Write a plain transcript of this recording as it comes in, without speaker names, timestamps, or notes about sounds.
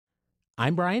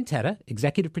I'm Brian Tetta,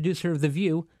 executive producer of The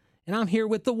View, and I'm here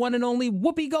with the one and only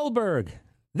Whoopi Goldberg.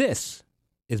 This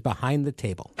is Behind the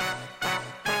Table.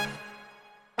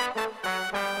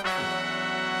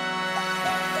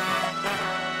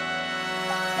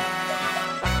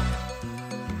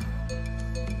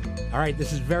 All right,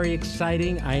 this is very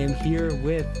exciting. I am here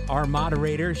with our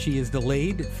moderator. She is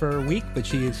delayed for a week, but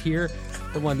she is here,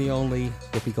 the one, the only,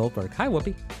 Whoopi Goldberg. Hi,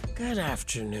 Whoopi. Good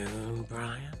afternoon,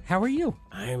 Brian. How are you?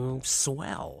 I'm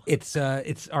swell. It's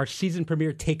our season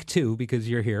premiere, take 2, because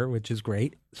you're here, which is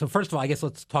great. So first of all, I guess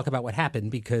let's talk about what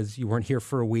happened, because you weren't here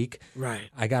for a week. Right.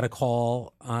 I got a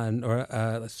call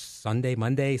on Sunday,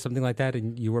 Monday, something like that,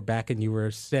 and you were back and you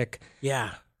were sick.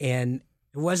 Yeah. And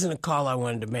it wasn't a call I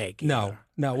wanted to make. No.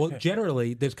 Well,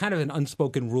 generally, there's kind of an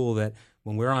unspoken rule that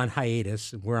when we're on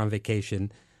hiatus and we're on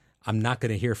vacation, I'm not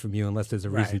going to hear from you unless there's a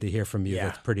reason to hear from you. Yeah.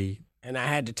 That's pretty... And I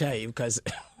had to tell you because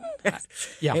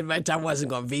it meant I wasn't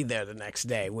going to be there the next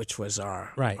day, which was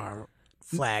our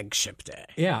flagship day.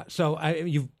 Yeah. So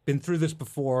you've been through this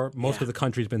before. Most of the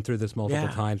country's been through this multiple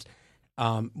times.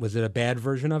 Was it a bad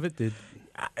version of it?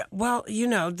 Well,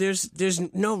 there's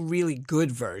no really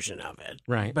good version of it.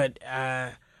 Right. But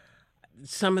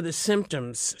some of the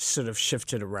symptoms sort of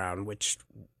shifted around, which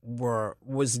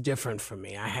was different for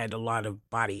me. I had a lot of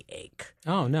body ache.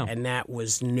 Oh, no. And that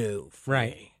was new for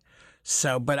me.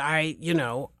 So, but I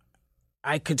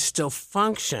could still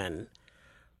function,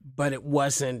 but it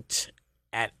wasn't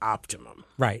at optimum.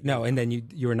 Right. No, and then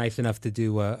you were nice enough to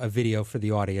do a video for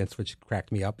the audience, which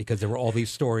cracked me up because there were all these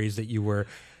stories that you were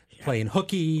playing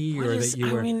hooky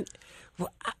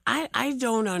I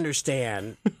don't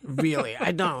understand, really.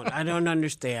 I don't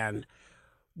understand.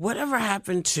 Whatever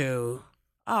happened to,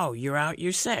 you're out,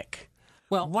 you're sick.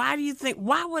 Well, why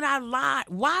would I lie?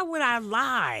 Why would I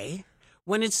lie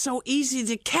when it's so easy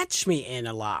to catch me in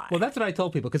a lie? Well, that's what I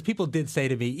told people, because people did say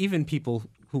to me, even people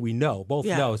who we know, both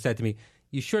know, said to me,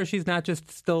 you sure she's not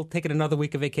just still taking another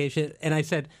week of vacation? And I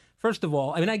said, first of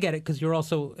all, I mean, I get it, because you're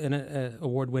also an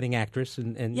award-winning actress.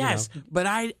 And yes, but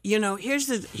here's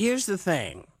the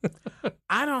thing.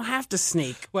 I don't have to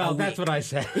sneak Well, that's what I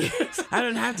said. I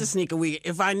don't have to sneak a week.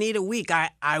 If I need a week,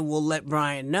 I will let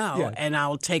Brian know, and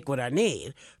I'll take what I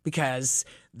need, because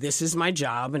this is my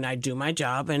job, and I do my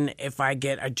job. And if I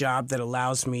get a job that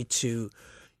allows me to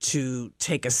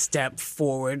take a step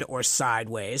forward or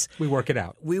sideways, we work it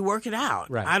out.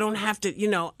 Right. I don't have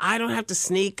to, I don't have to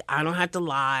sneak. I don't have to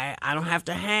lie. I don't have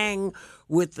to hang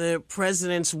with the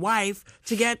president's wife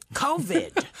to get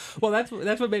COVID. Well,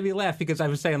 that's what made me laugh, because I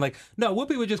was saying, like, no,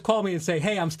 Whoopi would just call me and say,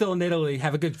 hey, I'm still in Italy.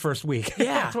 Have a good first week. Yeah.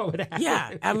 That's what would happen.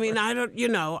 Yeah. I mean, I don't,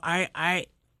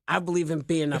 I believe in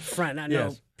being upfront. I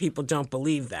know people don't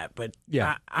believe that, but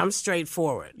I'm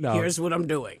straightforward. No, here's what I'm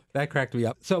doing. That cracked me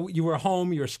up. So you were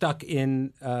home, you were stuck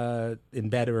in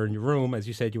bed or in your room. As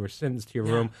you said, you were sentenced to your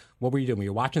room. What were you doing? Were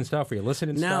you watching stuff? Were you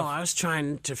listening to stuff? No, I was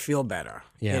trying to feel better.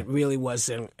 Yeah. It really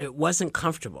wasn't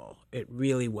comfortable. It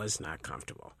really was not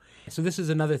comfortable. So this is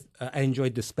another, I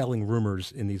enjoyed dispelling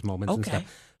rumors in these moments and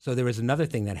stuff. So there was another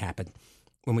thing that happened.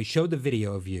 When we showed the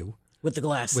video of you, with the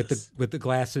glasses. With the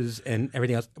glasses and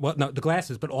everything else. Well, no, the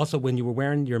glasses, but also when you were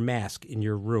wearing your mask in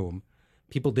your room,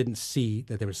 people didn't see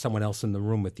that there was someone else in the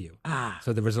room with you.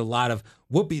 So there was a lot of,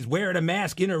 Whoopi's wearing a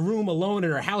mask in her room alone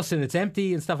in her house and it's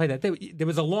empty and stuff like that. There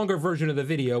was a longer version of the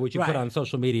video, which you put on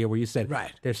social media, where you said,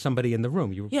 there's somebody in the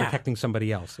room. You were protecting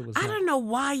somebody else. It was I don't know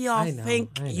why y'all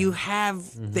think you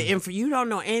have the info. You don't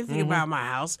know anything about my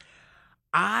house.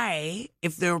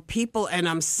 If there are people and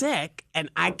I'm sick and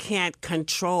I can't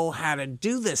control how to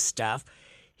do this stuff,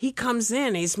 he comes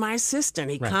in. He's my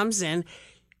assistant. He comes in.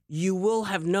 You will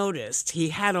have noticed he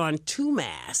had on 2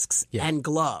 masks and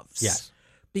gloves. Yes.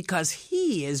 Because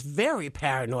he is very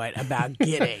paranoid about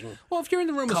getting Well, if you're in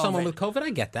the room with someone with COVID,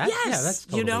 I get that. Yes. Yeah, that's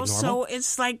totally normal. So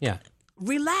it's like,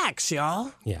 relax,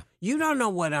 y'all. Yeah. You don't know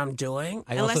what I'm doing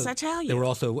unless I tell you. There were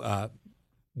also...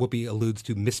 Whoopi alludes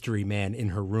to mystery man in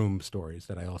her room stories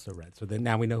that I also read. So then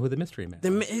now we know who the mystery man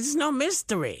is. It's no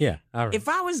mystery. Yeah, all right. If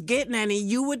I was getting any,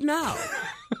 you would know.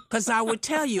 Because I would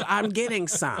tell you I'm getting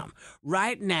some.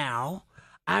 Right now,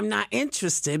 I'm not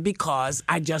interested because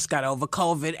I just got over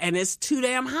COVID and it's too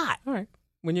damn hot. All right.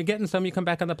 When you're getting some, you come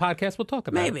back on the podcast, we'll talk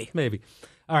about it. Maybe.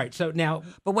 All right, so now...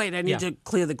 But wait, I need to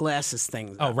clear the glasses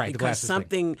thing. Oh, right, the glasses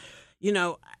thing.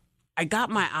 I got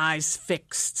my eyes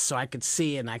fixed so I could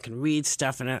see and I can read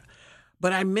stuff,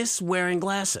 but I miss wearing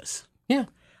glasses. Yeah.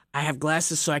 I have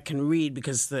glasses so I can read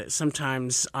because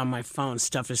sometimes on my phone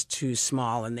stuff is too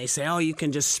small and they say, you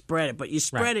can just spread it. But you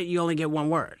spread it, you only get one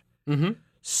word. Mm-hmm.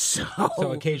 So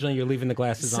occasionally you're leaving the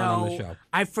glasses on the show.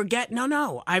 I forget.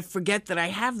 No, I forget that I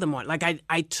have them on. Like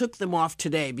I took them off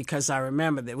today because I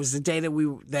remember that it was the day that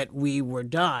we were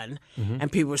done,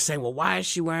 and people were saying, "Well, why is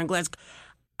she wearing glasses?"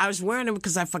 I was wearing them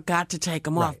because I forgot to take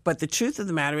them off. But the truth of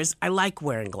the matter is, I like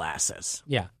wearing glasses.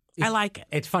 Yeah, I like it.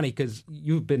 It's funny because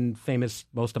you've been famous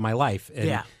most of my life,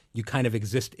 and you kind of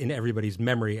exist in everybody's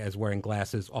memory as wearing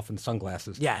glasses, often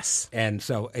sunglasses. Yes. And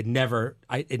so it never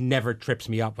trips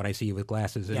me up when I see you with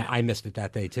glasses. And I missed it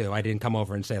that day too. I didn't come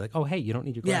over and say like, "Oh, hey, you don't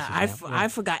need your glasses." I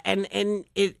forgot, and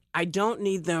I don't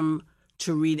need them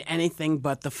to read anything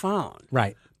but the phone.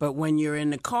 Right. But when you're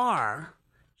in the car,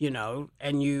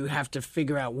 and you have to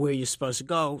figure out where you're supposed to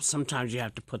go, sometimes you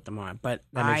have to put them on. But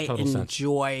I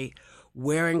enjoy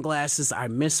wearing glasses. I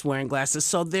miss wearing glasses.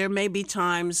 So there may be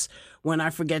times when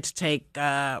I forget to take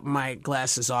my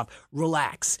glasses off.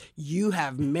 Relax. You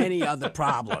have many other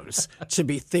problems to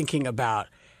be thinking about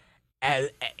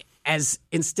as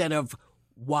instead of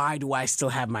why do I still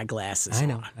have my glasses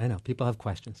on? I know. People have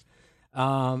questions.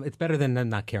 It's better than them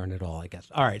not caring at all, I guess.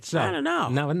 All right, so I don't know.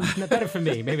 No, not better for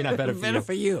me. Maybe not better for you. Better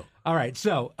for you. All right,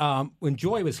 so when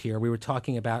Joy was here, we were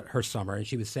talking about her summer, and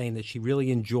she was saying that she really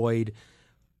enjoyed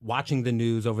watching the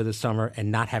news over the summer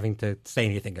and not having to say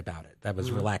anything about it. That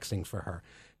was relaxing for her.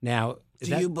 Now,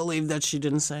 do you believe that she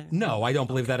didn't say it? No, I don't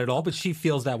believe that at all. But she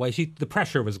feels that way. The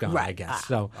pressure was gone, I guess.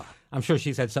 So I'm sure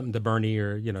she said something to Bernie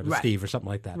or to Steve or something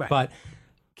like that. Right. But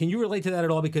can you relate to that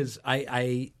at all? Because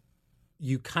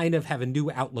you kind of have a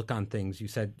new outlook on things. You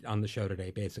said on the show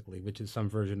today, basically, which is some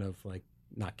version of like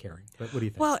not caring. But what do you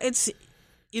think? Well, it's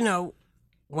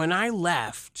when I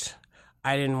left,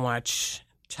 I didn't watch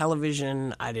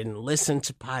television. I didn't listen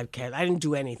to podcasts. I didn't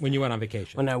do anything. When you went on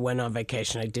vacation? When I went on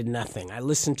vacation, I did nothing. I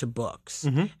listened to books,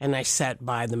 and I sat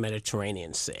by the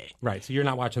Mediterranean Sea. Right. So you're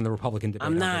not watching the Republican debate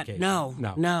on vacation?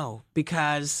 No,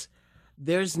 because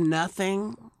there's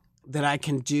nothing that I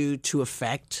can do to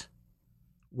affect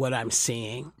what I'm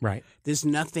seeing. Right. There's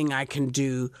nothing I can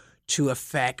do to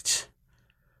affect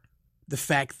the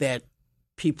fact that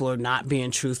people are not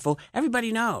being truthful.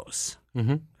 Everybody knows.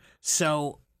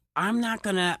 So I'm not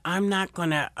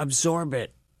gonna absorb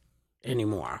it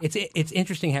anymore. It's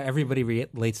interesting how everybody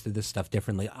relates to this stuff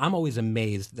differently. I'm always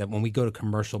amazed that when we go to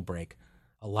commercial break,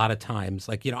 a lot of times,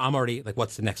 I'm already like,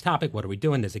 what's the next topic? What are we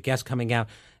doing? There's a guest coming out.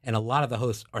 And a lot of the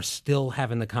hosts are still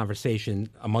having the conversation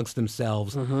amongst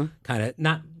themselves, kind of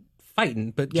not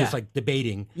fighting, but just like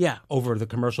debating over the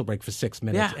commercial break for 6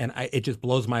 minutes. And it just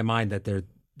blows my mind that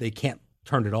they can't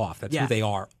turn it off. That's who they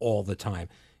are all the time.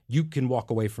 You can walk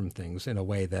away from things in a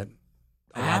way that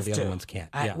a lot of the other ones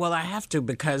can't. Well, I have to,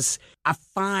 because I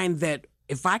find that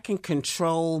if I can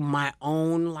control my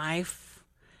own life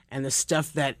and the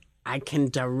stuff that I can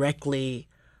directly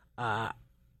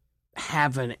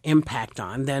have an impact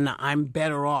on, then I'm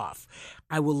better off.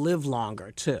 I will live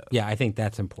longer, too. Yeah, I think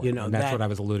that's important. And that's what I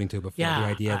was alluding to before, the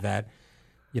idea that,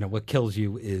 what kills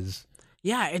you is...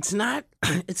 Yeah, it's not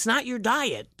your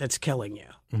diet that's killing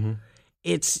you.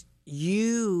 It's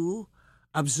you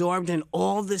absorbed in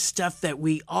all this stuff that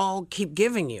we all keep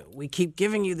giving you. We keep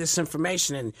giving you this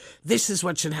information, and this is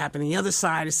what should happen. And the other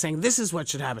side is saying this is what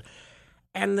should happen.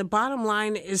 And the bottom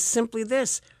line is simply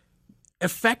this: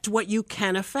 affect what you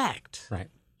can affect. Right.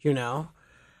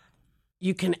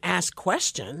 You can ask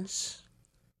questions.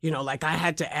 Like I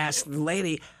had to ask the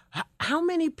lady, how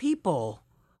many people,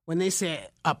 when they say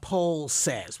a poll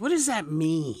says, what does that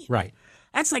mean? Right.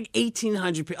 That's like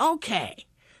 1,800 people. Okay.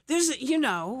 There's,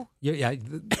 Yeah,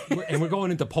 and we're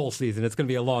going into poll season. It's going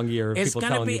to be a long year. It's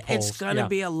going to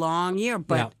be a long year,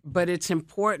 but it's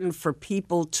important for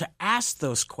people to ask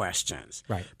those questions.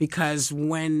 Right. Because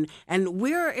and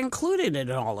we're included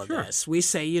in all of this. We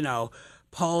say,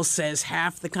 poll says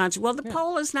half the country. Well, the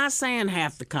poll is not saying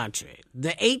half the country.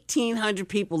 The 1,800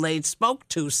 people they spoke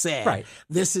to said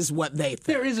this is what they think.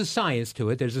 There is a science to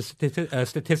it. There's a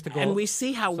statistical, and we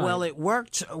see how well it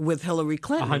worked with Hillary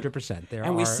Clinton.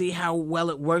 100%. We see how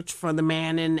well it worked for the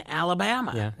man in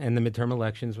Alabama. Yeah, and the midterm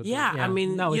elections. I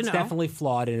mean, it's definitely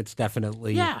flawed, and it's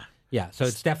definitely So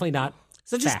it's definitely not.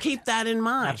 So just keep that in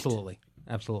mind.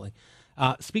 Absolutely.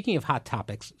 Speaking of hot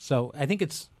topics, so I think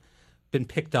it's been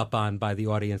picked up on by the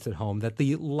audience at home that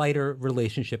the lighter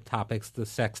relationship topics, the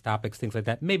sex topics, things like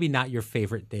that, maybe not your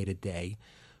favorite day to day.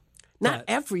 Not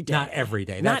every day. Not every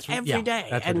day. Not every day.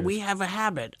 That's and we have a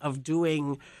habit of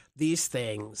doing these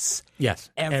things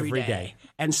every day.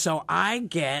 And so I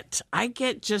get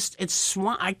just,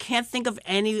 I can't think of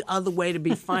any other way to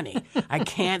be funny. I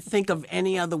can't think of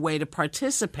any other way to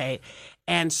participate.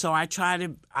 And so I try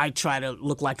to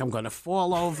look like I'm going to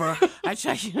fall over. I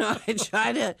try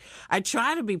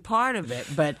to be part of it,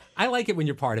 but I like it when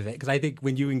you're part of it because I think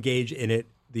when you engage in it,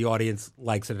 the audience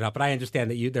likes it enough. But I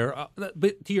understand that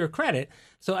but to your credit,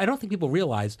 so I don't think people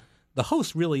realize the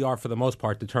hosts really are, for the most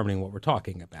part, determining what we're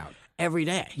talking about. Every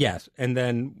day. Yes. And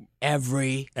then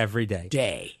every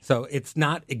day. So it's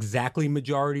not exactly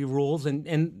majority rules.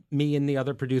 And me and the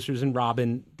other producers and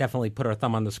Robin definitely put our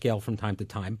thumb on the scale from time to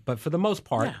time. But for the most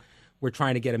part, we're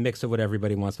trying to get a mix of what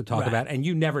everybody wants to talk about. And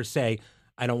you never say,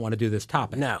 I don't want to do this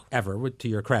topic. No. Ever, to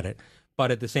your credit.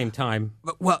 But at the same time,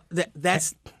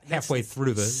 that's halfway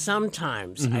through the...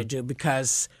 Sometimes I do,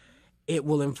 because it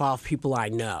will involve people I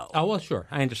know. Oh, well, sure.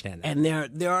 I understand that. And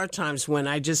there are times when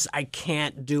I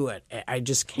can't do it. I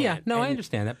just can't. Yeah, no, I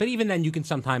understand that. But even then, you can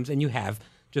sometimes, and you have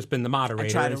just been the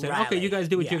moderator and say, okay, you guys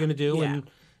do what you're going to do, and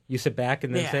you sit back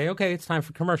and then say, okay, it's time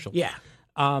for commercial. Yeah.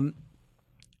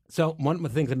 So one of the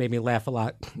things that made me laugh a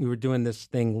lot, we were doing this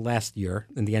thing last year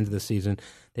in the end of the season.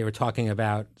 They were talking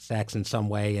about sex in some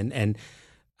way, and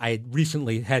I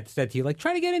recently had said to you, like,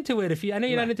 try to get into it. I know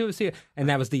you're not into it, and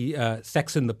that was the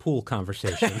sex in the pool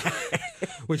conversation,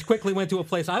 which quickly went to a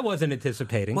place I wasn't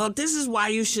anticipating. Well, this is why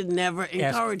you should never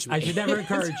encourage me. I should never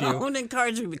encourage you. Don't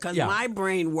encourage me, because my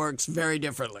brain works very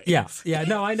differently. Yeah,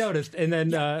 no, I noticed. And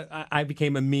then I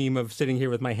became a meme of sitting here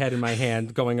with my head in my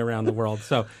hand going around the world.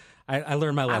 So I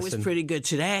learned my lesson. I was pretty good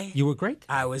today. You were great?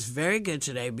 I was very good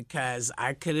today, because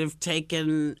I could have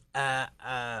taken...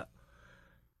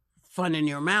 fun in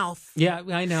your mouth. Yeah,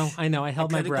 I know. I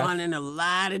held my breath. Could have gone in a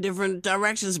lot of different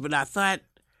directions, but I thought,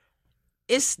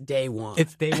 it's day one.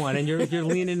 It's day one, and you're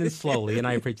leaning in slowly, and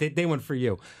I appreciate day one for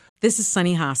you. This is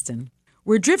Sunny Hostin.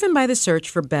 We're driven by the search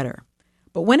for better.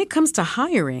 But when it comes to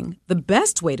hiring, the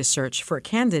best way to search for a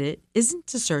candidate isn't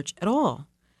to search at all.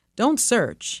 Don't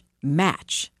search,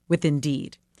 match with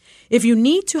Indeed. If you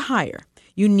need to hire,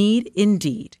 you need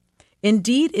Indeed.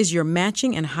 Indeed is your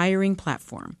matching and hiring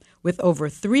platform with over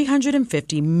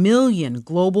 350 million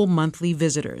global monthly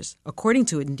visitors, according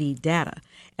to Indeed data,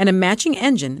 and a matching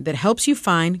engine that helps you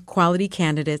find quality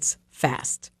candidates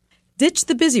fast. Ditch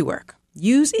the busy work.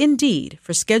 Use Indeed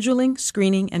for scheduling,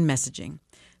 screening, and messaging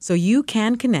so you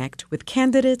can connect with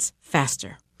candidates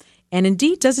faster. And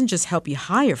Indeed doesn't just help you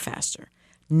hire faster.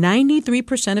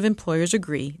 93% of employers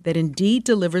agree that Indeed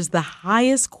delivers the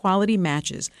highest quality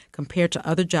matches compared to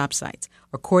other job sites,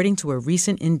 according to a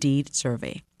recent Indeed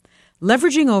survey.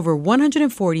 Leveraging over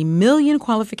 140 million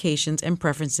qualifications and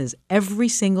preferences every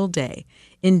single day,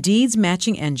 Indeed's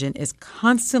matching engine is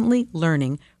constantly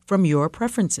learning from your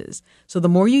preferences. So the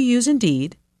more you use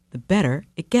Indeed, the better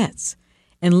it gets.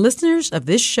 And listeners of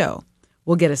this show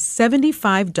will get a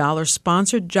 $75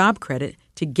 sponsored job credit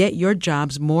to get your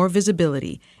jobs more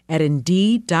visibility at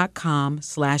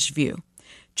Indeed.com/view.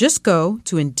 Just go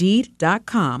to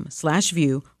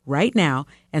Indeed.com/view right now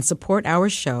and support our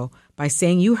show by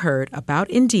saying you heard about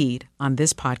Indeed on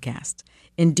this podcast.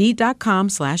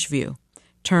 Indeed.com/view.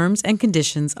 Terms and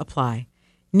conditions apply.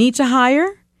 Need to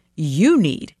hire? You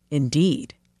need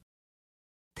Indeed.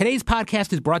 Today's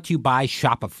podcast is brought to you by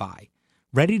Shopify.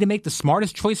 Ready to make the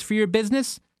smartest choice for your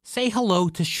business? Say hello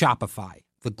to Shopify,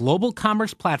 the global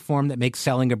commerce platform that makes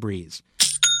selling a breeze.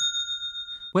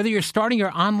 Whether you're starting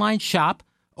your online shop,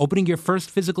 opening your first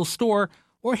physical store,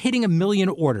 or hitting 1 million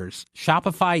orders,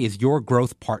 Shopify is your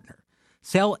growth partner.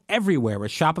 Sell everywhere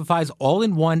with Shopify's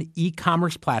all-in-one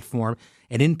e-commerce platform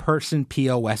and in-person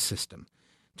POS system.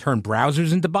 Turn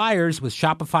browsers into buyers with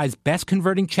Shopify's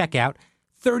best-converting checkout,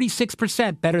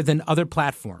 36% better than other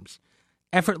platforms.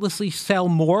 Effortlessly sell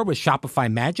more with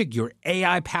Shopify Magic, your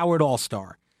AI-powered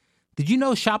all-star. Did you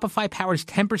know Shopify powers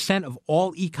 10% of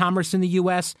all e-commerce in the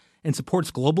U.S. and supports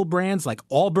global brands like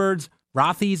Allbirds,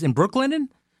 Rothy's, and Brooklinen?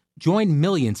 Join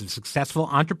millions of successful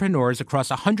entrepreneurs across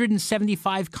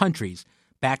 175 countries,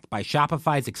 backed by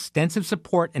Shopify's extensive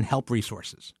support and help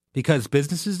resources. Because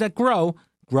businesses that grow,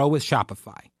 grow with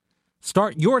Shopify.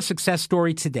 Start your success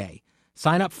story today.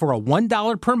 Sign up for a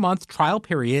 $1 per month trial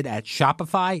period at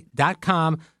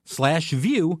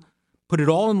shopify.com/view. Put it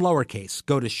all in lowercase.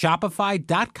 Go to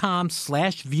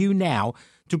shopify.com/view now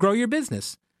to grow your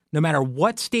business. No matter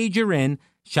what stage you're in,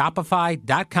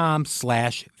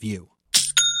 shopify.com/view.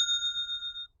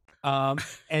 And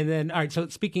then, all right, so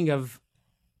speaking of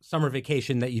summer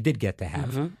vacation that you did get to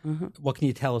have, what can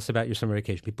you tell us about your summer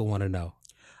vacation? People want to know.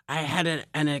 I had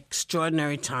an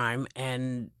extraordinary time,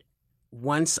 and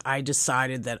once I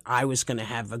decided that I was going to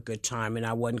have a good time and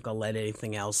I wasn't going to let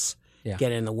anything else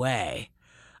get in the way,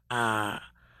 it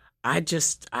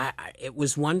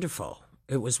was wonderful.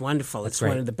 It was wonderful. It's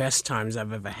one of the best times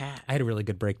I've ever had. I had a really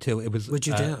good break, too. It was. What'd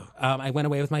you do? I went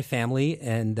away with my family,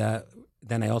 and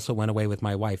then I also went away with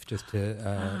my wife just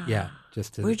to.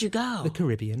 Where'd you go? The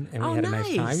Caribbean, and we had a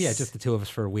nice time. Yeah, just the two of us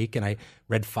for a week, and I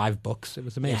read 5 books. It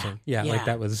was amazing. Yeah, like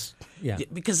that was. Yeah,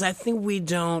 because I think we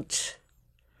don't.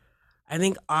 I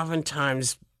think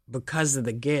oftentimes because of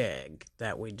the gig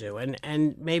that we do,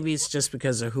 and maybe it's just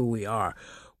because of who we are,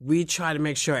 we try to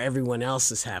make sure everyone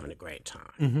else is having a great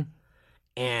time. Mm-hmm.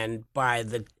 And by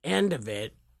the end of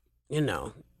it,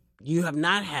 you have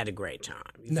not had a great time.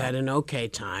 You've had an okay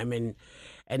time, and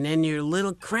then you're a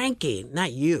little cranky.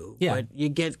 Not you, but you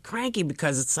get cranky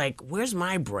because it's like, where's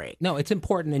my break? No, it's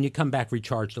important, and you come back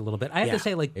recharged a little bit. I have to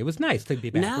say, it was nice to be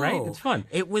back, right? It's fun.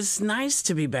 It was nice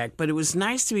to be back, but it was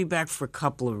nice to be back for a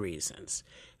couple of reasons.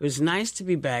 It was nice to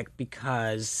be back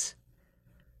because,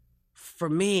 for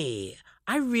me,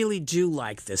 I really do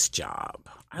like this job.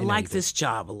 I like this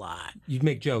job a lot. You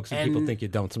make jokes and people think you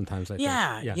don't sometimes, I think.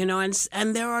 Yeah,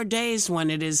 and there are days when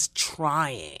it is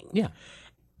trying. Yeah.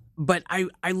 But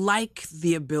I like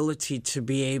the ability to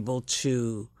be able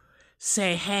to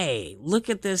say, hey, look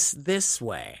at this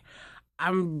way.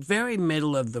 I'm very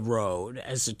middle of the road,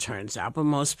 as it turns out, but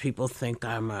most people think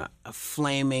I'm a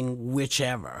flaming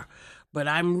whichever. But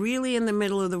I'm really in the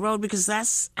middle of the road because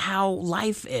that's how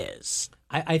life is.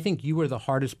 I think you are the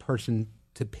hardest person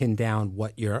to pin down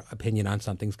what your opinion on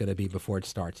something's going to be before it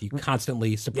starts. You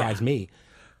constantly surprise me.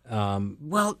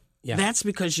 That's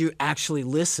because you're actually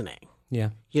listening.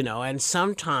 Yeah. And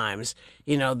sometimes,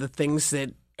 the things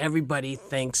that everybody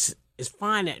thinks is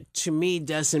fine, it, to me,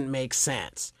 doesn't make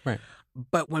sense. Right.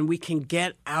 But when we can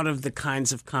get out of the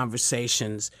kinds of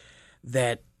conversations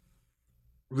that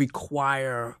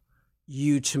require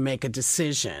you to make a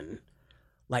decision,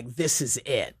 like this is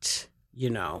it,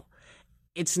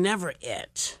 it's never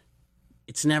it.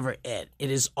 It's never it. It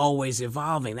is always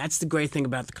evolving. That's the great thing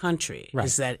about the country,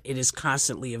 is that it is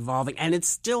constantly evolving. And it's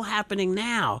still happening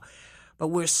now, but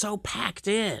we're so packed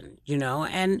in,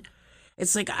 and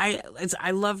it's like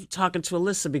I love talking to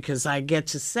Alyssa because I get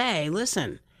to say,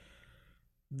 listen,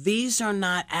 these are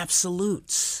not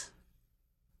absolutes.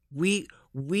 We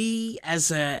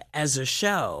as a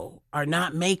show are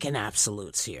not making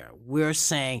absolutes here. We're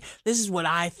saying this is what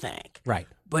I think. Right.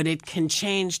 But it can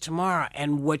change tomorrow.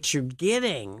 And what you're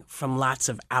getting from lots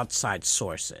of outside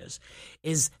sources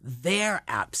is their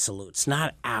absolutes,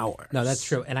 not ours. No, that's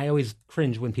true. And I always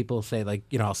cringe when people say,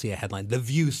 I'll see a headline, The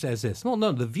View says this. Well,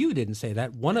 no, The View didn't say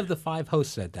that. One of the 5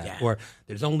 hosts said that. Yeah. Or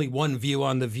there's only one view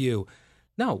on The View.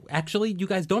 No, actually, you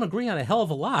guys don't agree on a hell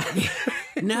of a lot.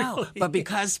 No, really. But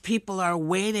because people are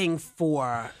waiting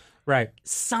for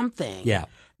something,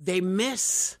 they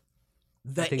miss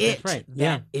the it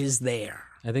that is there.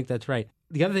 I think that's right.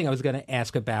 The other thing I was going to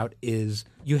ask about is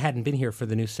you hadn't been here for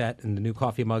the new set and the new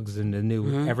coffee mugs and the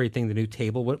new everything, the new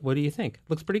table. What do you think?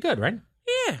 Looks pretty good, right?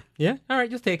 Yeah. Yeah? All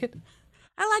right, just take it.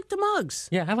 I like the mugs.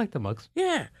 Yeah, I like the mugs.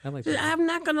 Yeah. I'm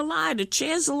not going to lie. The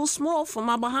chair's a little small for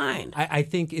my behind. I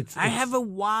think it's... I have a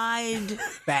wide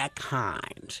back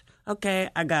hind. Okay,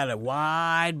 I got a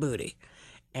wide booty.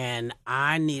 And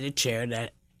I need a chair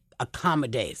that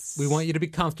accommodates. We want you to be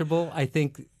comfortable. I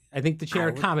think the chair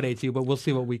accommodates you, but we'll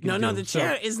see what we can do. No, the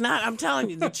chair is not. I'm telling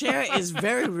you, the chair is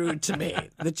very rude to me.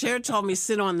 The chair told me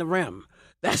sit on the rim.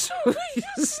 That's what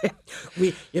you said.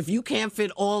 If you can't fit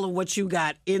all of what you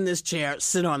got in this chair,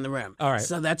 sit on the rim. All right.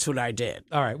 So that's what I did.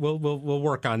 All right. We'll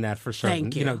work on that for certain.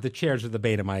 Thank you. The chairs are the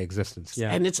bane of my existence.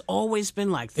 Yeah. And it's always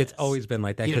been like this. It's always been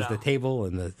like that because the table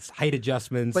and the height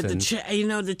adjustments. But the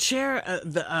chair,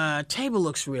 the table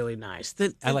looks really nice.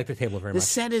 I like the table very much. The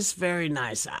set is very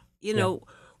nice.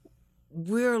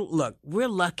 We're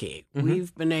lucky. Mm-hmm.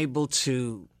 We've been able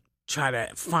to try to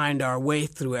find our way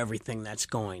through everything that's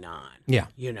going on. Yeah.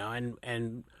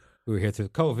 And we were here through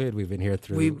COVID. We've been here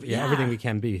through everything we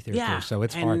can be through. So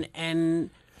it's hard. And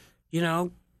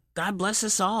God bless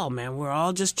us all, man. We're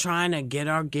all just trying to get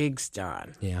our gigs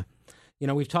done. Yeah.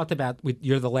 We've talked about,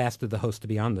 you're the last of the hosts to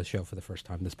be on the show for the first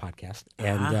time, this podcast.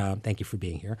 And thank you for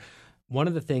being here. One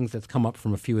of the things that's come up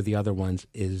from a few of the other ones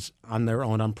is on their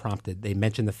own, unprompted, they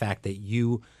mention the fact that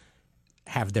you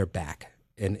have their back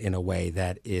in a way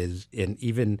that is,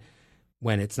 even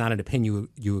when it's not an opinion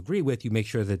you agree with, you make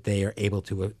sure that they are able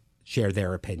to share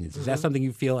their opinions. Is that something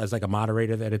you feel as like a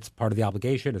moderator that it's part of the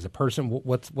obligation as a person?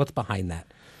 What's behind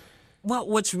that? Well,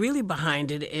 what's really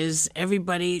behind it is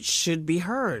everybody should be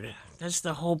heard. That's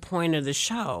the whole point of the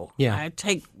show. Yeah. I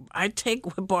take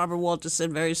what Barbara Walters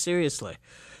said very seriously,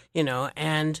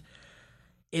 and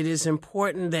it is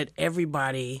important that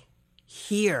everybody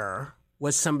hear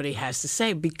what somebody has to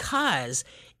say, because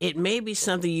it may be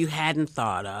something you hadn't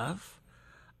thought of,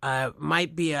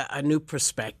 might be a new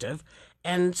perspective.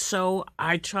 And so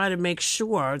I try to make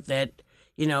sure that,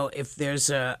 if there's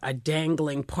a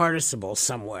dangling participle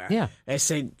somewhere, I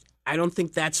say, I don't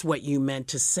think that's what you meant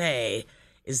to say.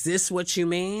 Is this what you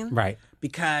mean? Right.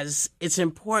 Because it's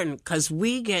important, because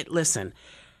listen,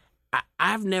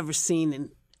 I've never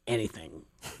seen anything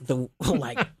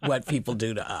like what people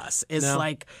do to us. It's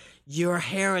like your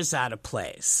hair is out of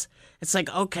place. It's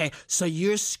like, okay, so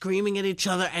you're screaming at each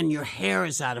other and your hair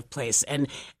is out of place and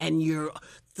you're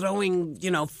throwing,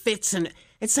 fits, and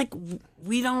it's like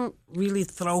we don't really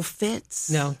throw fits.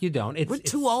 No, you don't. We're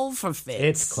too old for fits.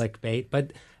 It's clickbait.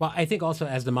 But, I think also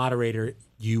as the moderator,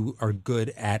 you are good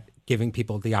at giving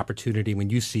people the opportunity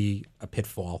when you see a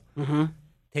pitfall. Mm-hmm.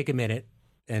 Take a minute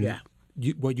and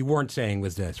what you weren't saying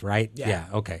was this, right? Yeah.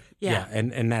 Okay. Yeah.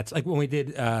 And that's like when we did,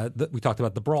 we talked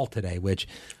about the brawl today, which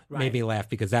made me laugh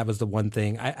because that was the one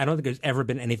thing. I don't think there's ever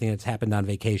been anything that's happened on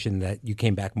vacation that you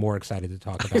came back more excited to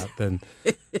talk about than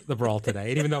the brawl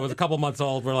today. And even though it was a couple months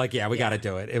old, we're like, we got to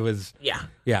do it. It was. Yeah.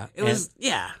 It was.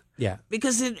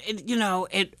 Because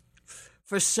it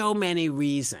for so many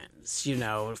reasons,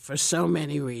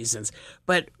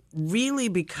 but really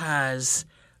because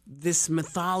this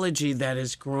mythology that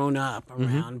has grown up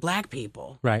around Black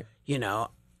people, right?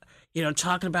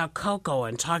 Talking about Coco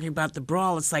and talking about the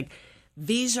brawl. It's like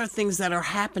these are things that are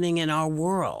happening in our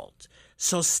world.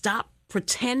 So stop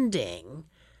pretending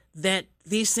that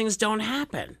these things don't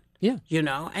happen. Yeah,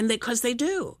 and because they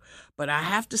do. But I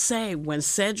have to say, when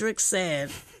Cedric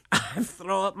said, "I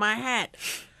throw up my hat,"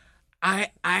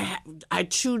 I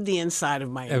chewed the inside of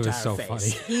my entire face. It was so funny.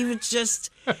 He was just,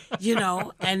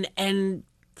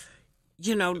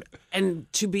 and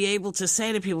to be able to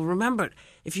say to people, remember,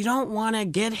 if you don't want to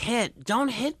get hit, don't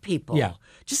hit people. Yeah.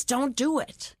 Just don't do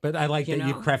it. But I like that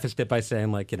you prefaced it by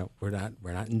saying, like, we're not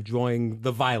enjoying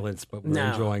the violence, but we're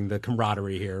enjoying the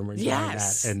camaraderie here, and we're enjoying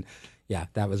that. And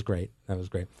that was great. That was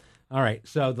great. All right.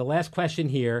 So the last question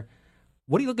here: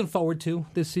 what are you looking forward to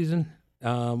this season?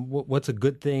 What's a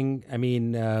good thing? I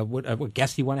mean, what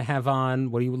guests you want to have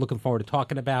on? What are you looking forward to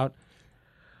talking about?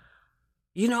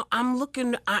 I'm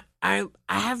looking. I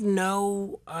have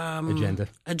no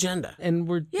agenda, and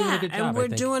we're doing a good job. And we're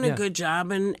doing a good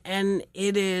job, and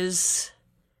it is,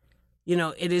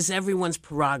 it is everyone's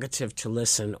prerogative to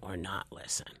listen or not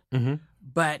listen. Mm-hmm.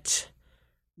 But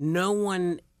no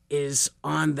one is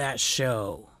on that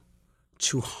show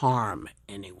to harm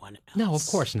anyone else. No, of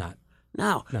course not.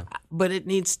 No, but it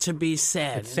needs to be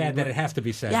said. It's sad that it has to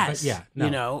be said. Yes,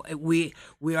 but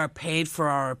we are paid for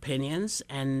our opinions,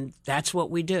 and that's what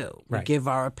we do. We give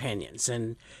our opinions,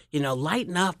 and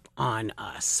lighten up on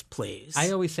us, please.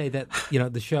 I always say that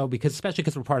the show, especially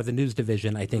because we're part of the news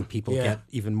division, I think people get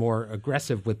even more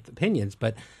aggressive with opinions.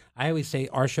 But I always say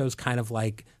our show's kind of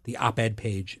like the op-ed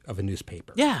page of a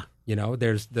newspaper. Yeah,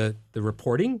 there's the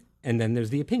reporting, and then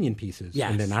there's the opinion pieces,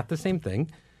 and they're not the same thing.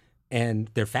 And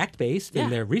they're fact-based, and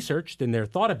they're researched, and they're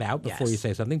thought about before you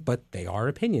say something, but they are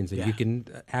opinions, and you can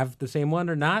have the same one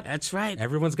or not. That's right.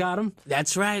 Everyone's got them.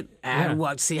 That's right.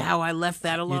 And see how I left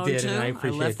that alone, you did, too? And I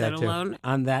appreciate that too. Alone.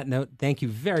 On that note, thank you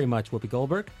very much, Whoopi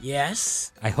Goldberg.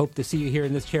 Yes. I hope to see you here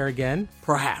in this chair again.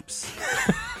 Perhaps.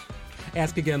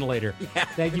 Ask again later. Yeah.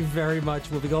 Thank you very much,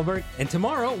 Whoopi Goldberg. And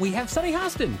tomorrow, we have Sunny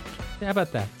Hostin. How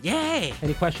about that? Yay.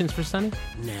 Any questions for Sunny?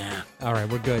 Nah. All right,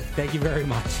 we're good. Thank you very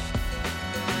much.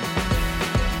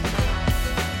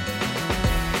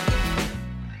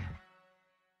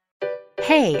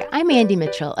 Hey, I'm Andy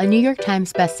Mitchell, a New York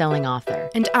Times bestselling author.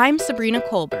 And I'm Sabrina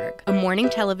Kohlberg, a morning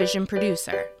television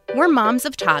producer. We're moms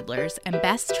of toddlers and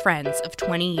best friends of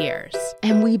 20 years.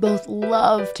 And we both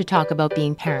love to talk about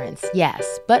being parents,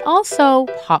 yes, but also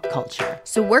pop culture.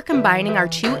 So we're combining our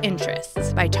two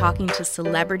interests by talking to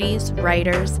celebrities,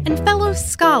 writers, and fellow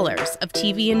scholars of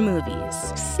TV and movies.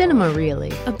 Cinema,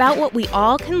 really. About what we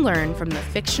all can learn from the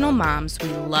fictional moms we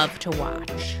love to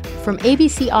watch. From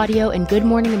ABC Audio and Good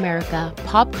Morning America,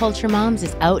 Pop Culture Moms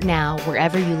is out now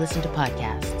wherever you listen to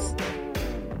podcasts.